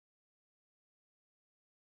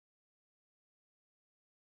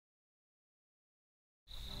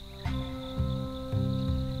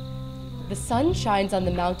The sun shines on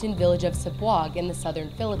the mountain village of Cebuag in the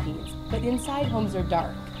southern Philippines, but inside homes are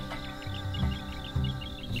dark.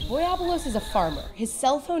 Boy Abalos is a farmer. His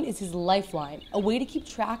cell phone is his lifeline, a way to keep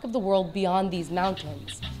track of the world beyond these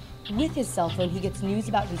mountains. With his cell phone, he gets news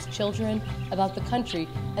about his children, about the country,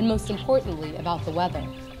 and most importantly, about the weather.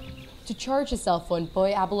 To charge his cell phone,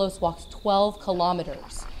 Boy Abalos walks 12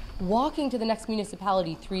 kilometers. Walking to the next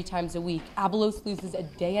municipality 3 times a week, Abalos loses a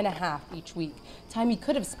day and a half each week, time he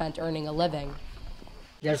could have spent earning a living.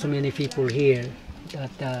 There are so many people here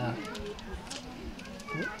that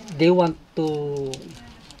they want to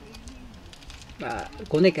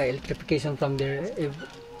connect electrification from their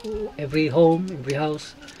every home, every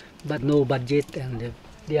house, but no budget, and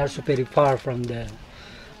they are so very far from the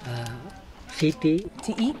city.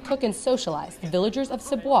 To eat, cook, and socialize, the villagers of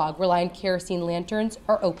Cebuag rely on kerosene lanterns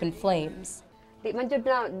or open flames. Di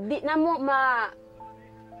na mo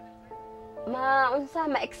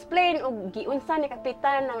ma-explain og giunsa ni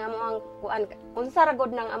kapitan ng amoang kuan unsa ra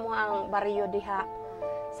gud ng amoang baryo diha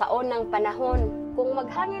sa unang panahon. Kung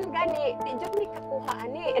maghangin gani, di jud mi kakuha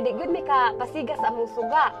ani, di jud mi ka pasiga sa among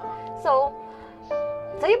suga. So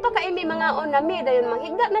sayo pa kay mi mga onami dayon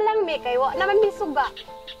manghigda na lang mi kay wa naman mi suga.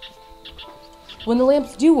 When the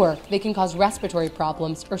lamps do work, they can cause respiratory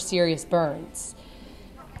problems or serious burns.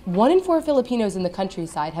 1 in 4 Filipinos in the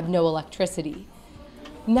countryside have no electricity.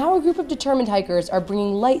 Now a group of determined hikers are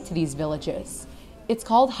bringing light to these villages. It's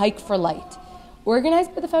called Hike for Light.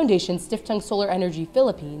 Organized by the foundation Stiftang Solar Energy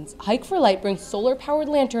Philippines, Hike for Light brings solar-powered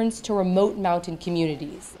lanterns to remote mountain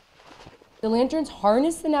communities. The lanterns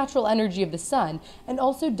harness the natural energy of the sun and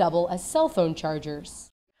also double as cell phone chargers.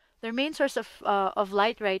 Their main source of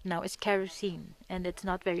light right now is kerosene, and it's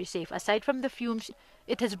not very safe. Aside from the fumes,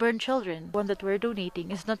 it has burned children. One that we're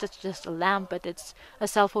donating is not just a lamp, but it's a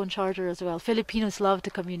cell phone charger as well. Filipinos love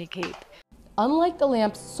to communicate. Unlike the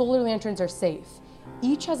lamps, solar lanterns are safe.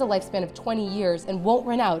 Each has a lifespan of 20 years and won't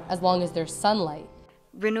run out as long as there's sunlight.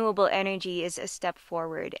 Renewable energy is a step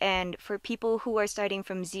forward, and for people who are starting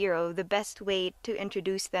from zero, the best way to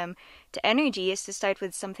introduce them to energy is to start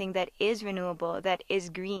with something that is renewable, that is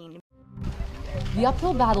green. The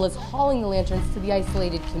uphill battle is hauling the lanterns to the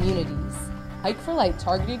isolated communities. Hike for Light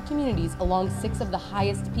targeted communities along 6 of the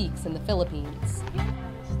highest peaks in the Philippines.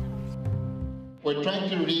 We're trying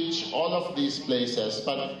to reach all of these places,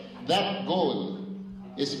 but that goal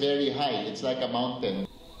is very high. It's like a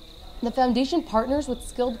mountain. The foundation partners with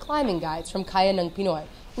skilled climbing guides from Kaya ng Pinoy,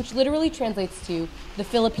 which literally translates to the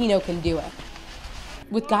Filipino can do it.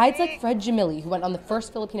 With guides like Fred Jamili, who went on the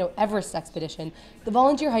first Filipino Everest expedition, the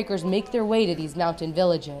volunteer hikers make their way to these mountain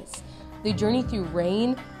villages. They journey through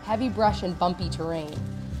rain, heavy brush, and bumpy terrain.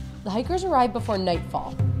 The hikers arrive before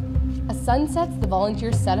nightfall. As sun sets, the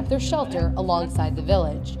volunteers set up their shelter alongside the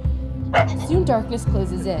village. Soon darkness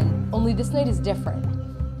closes in, only this night is different.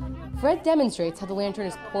 Fred demonstrates how the lantern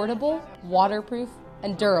is portable, waterproof,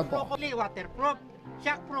 and durable.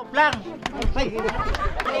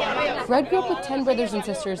 Fred grew up with 10 brothers and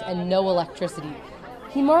sisters and no electricity.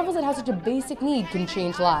 He marvels at how such a basic need can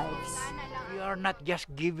change lives. You are not just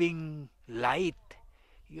giving light,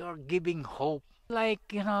 you are giving hope. Like,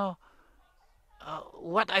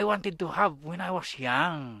 what I wanted to have when I was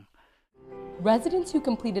young. Residents who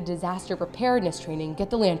completed disaster preparedness training get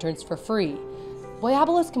the lanterns for free. Boy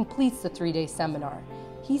Abalos completes the 3-day seminar.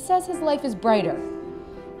 He says his life is brighter.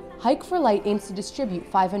 Hike for Light aims to distribute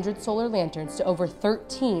 500 solar lanterns to over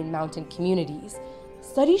 13 mountain communities.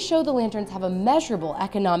 Studies show the lanterns have a measurable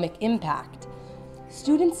economic impact.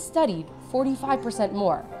 Students studied 45%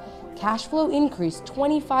 more. Cash flow increased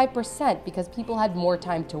 25% because people had more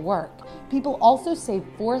time to work. People also saved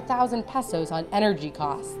 4,000 pesos on energy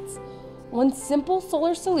costs. One simple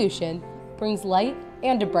solar solution brings light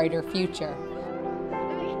and a brighter future.